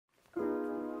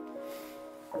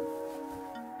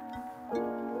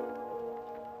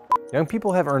Young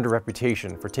people have earned a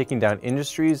reputation for taking down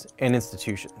industries and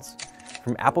institutions,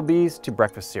 from Applebee's to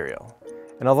breakfast cereal.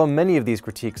 And although many of these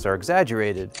critiques are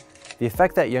exaggerated, the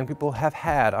effect that young people have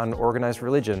had on organized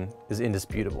religion is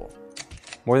indisputable.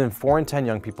 More than 4 in 10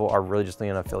 young people are religiously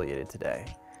unaffiliated today.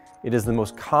 It is the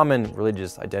most common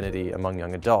religious identity among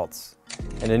young adults,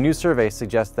 and a new survey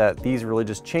suggests that these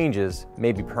religious changes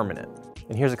may be permanent.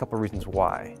 And here's a couple reasons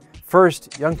why.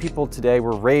 First, young people today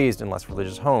were raised in less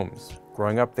religious homes.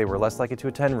 Growing up, they were less likely to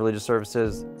attend religious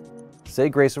services, say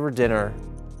grace over dinner,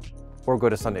 or go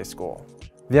to Sunday school.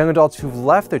 The young adults who've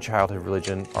left their childhood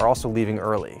religion are also leaving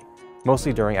early,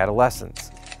 mostly during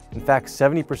adolescence. In fact,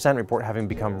 70% report having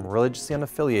become religiously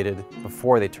unaffiliated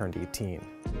before they turned 18.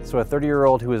 So a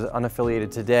 30-year-old who is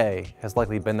unaffiliated today has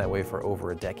likely been that way for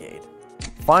over a decade.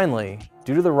 Finally,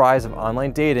 due to the rise of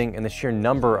online dating and the sheer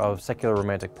number of secular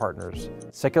romantic partners,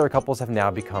 secular couples have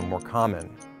now become more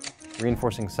common,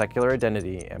 reinforcing secular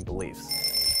identity and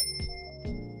beliefs.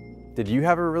 Did you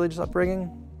have a religious upbringing?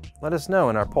 Let us know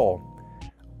in our poll.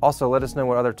 Also, let us know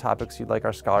what other topics you'd like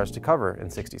our scholars to cover in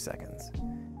 60 seconds.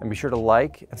 And be sure to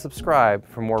like and subscribe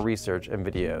for more research and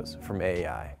videos from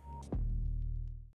AAI.